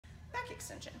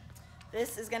extension.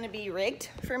 This is gonna be rigged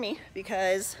for me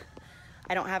because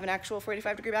I don't have an actual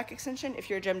 45-degree back extension. If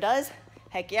your gym does,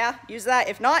 heck yeah, use that.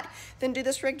 If not, then do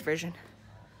this rigged version.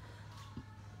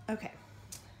 Okay.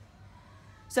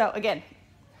 So again,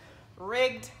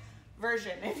 rigged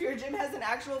version. If your gym has an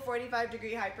actual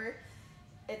 45-degree hyper,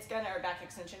 it's gonna, or back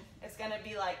extension, it's gonna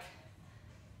be like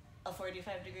a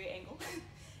 45-degree angle.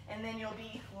 And then you'll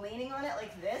be leaning on it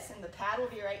like this, and the pad will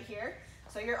be right here.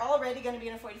 So you're already gonna be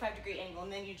in a 45-degree angle,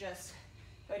 and then you just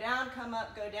go down, come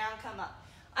up, go down, come up.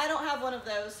 I don't have one of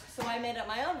those, so I made up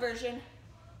my own version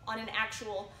on an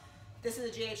actual, this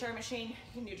is a GHR machine,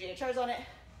 you can do GHRs on it,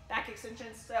 back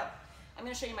extensions. So I'm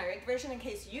gonna show you my rigged version in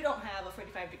case you don't have a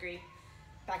 45-degree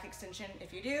back extension.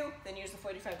 If you do, then use the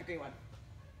 45-degree one.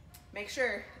 Make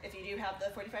sure, if you do have the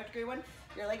 45-degree one,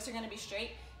 your legs are gonna be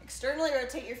straight. Externally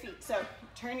rotate your feet, so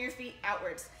turn your feet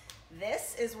outwards.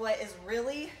 This is what is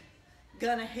really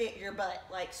gonna hit your butt,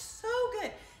 like so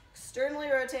good. Externally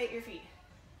rotate your feet.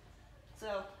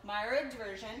 So my rigged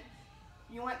version,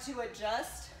 you want to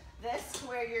adjust this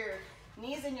where your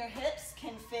knees and your hips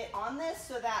can fit on this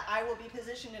so that I will be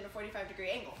positioned in a 45-degree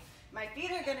angle. My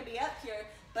feet are gonna be up here,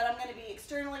 but I'm gonna be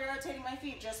externally rotating my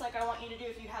feet just like I want you to do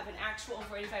if you have an actual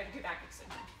 45-degree back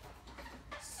extension.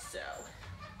 So,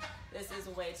 this is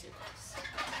way too close.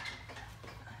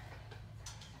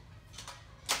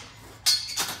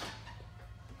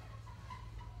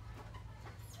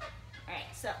 All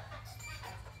right, so,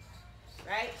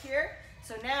 right here,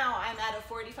 so now I'm at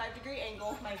a 45-degree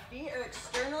angle. My feet are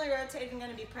externally rotating,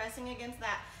 gonna be pressing against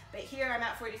that, but here I'm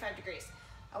at 45 degrees.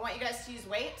 I want you guys to use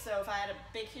weight, so if I had a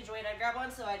big, huge weight, I'd grab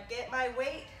one, so I'd get my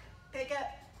weight, pick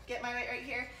up, get my weight right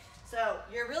here. So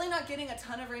you're really not getting a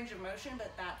ton of range of motion,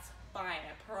 but that's fine.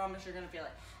 I promise you're gonna feel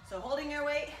it. So holding your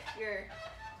weight, you're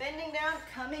bending down,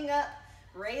 coming up,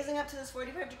 raising up to this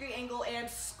 45-degree angle, and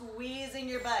squeezing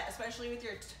your butt, especially with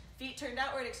your feet turned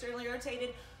outward, externally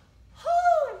rotated.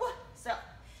 So,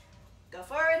 go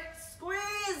forward,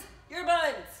 squeeze your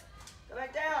buns. Go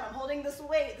back down, I'm holding this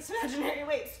weight, this imaginary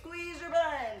weight. Squeeze your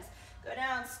buns. Go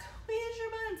down, squeeze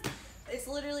your buns. It's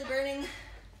literally burning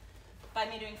by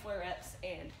me doing 4 reps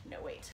and no weight.